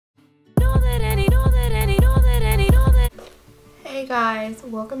guys,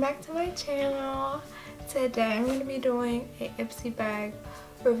 welcome back to my channel. Today I'm going to be doing a Ipsy bag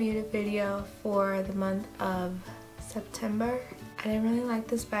review video for the month of September. I didn't really like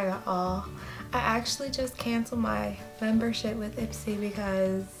this bag at all. I actually just canceled my membership with Ipsy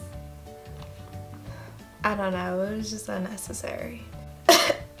because I don't know, it was just unnecessary.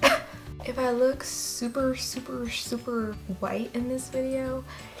 If I look super white in this video,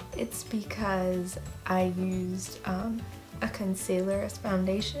 it's because I used a concealer as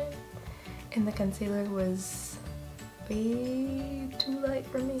foundation, and the concealer was way too light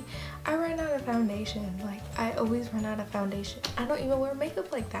for me. I ran out of foundation. Like, I always run out of foundation. I don't even wear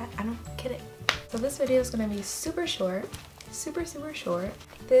makeup like that. I don't get it. So this video is gonna be super short, super short.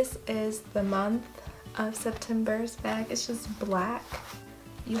 This is the month of September's bag. It's just black.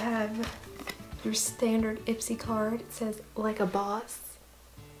 You have your standard Ipsy card. It says like a boss,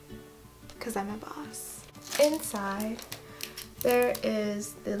 because I'm a boss. Inside there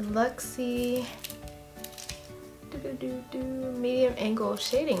is the Luxie medium angle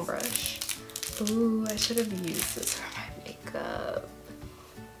shading brush. Ooh, I should have used this for my makeup.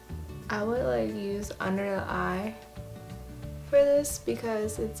 I would like use under the eye for this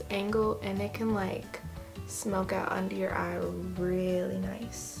because it's angled and it can like smoke out under your eye really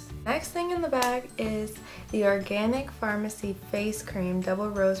nice. Next thing in the bag is the Organic Pharmacy Face Cream Double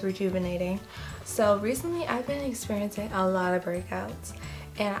Rose Rejuvenating. So recently I've been experiencing a lot of breakouts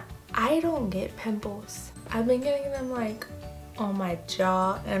and I don't get pimples. I've been getting them like on my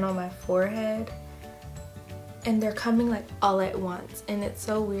jaw and on my forehead, and they're coming like all at once, and it's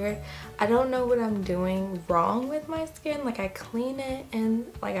so weird. I don't know what I'm doing wrong with my skin. Like, I clean it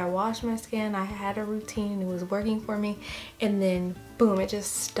and like I wash my skin. I had a routine, it was working for me, and then boom, it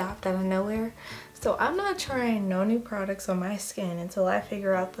just stopped out of nowhere. So I'm not trying no new products on my skin until I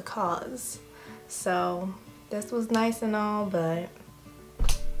figure out the cause. So this was nice and all, but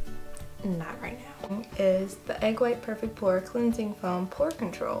not right now. Is the Egg White Perfect Pore Cleansing Foam Pore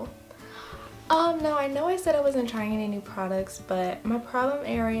Control. Now I know I said I wasn't trying any new products, but my problem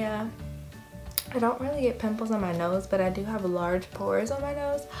area, I don't really get pimples on my nose, but I do have large pores on my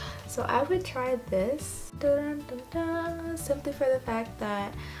nose. So I would try this, simply for the fact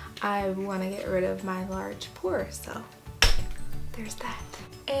that I want to get rid of my large pores. So there's that.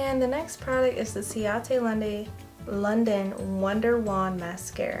 And the next product is the Ciate London Wonder Wand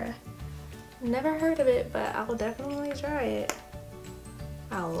Mascara. Never heard of it, but I'll definitely try it.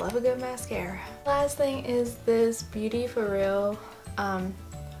 I love a good mascara. Last thing is this Beauty For Real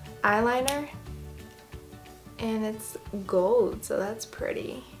eyeliner, and it's gold, so that's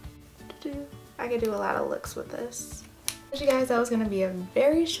pretty. I could do a lot of looks with this. I told you guys that was gonna be a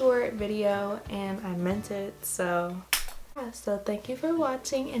very short video, and I meant it. So yeah, so thank you for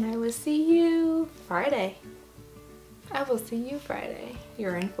watching, and I will see you Friday. I will see you Friday.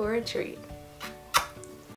 You're in for a treat.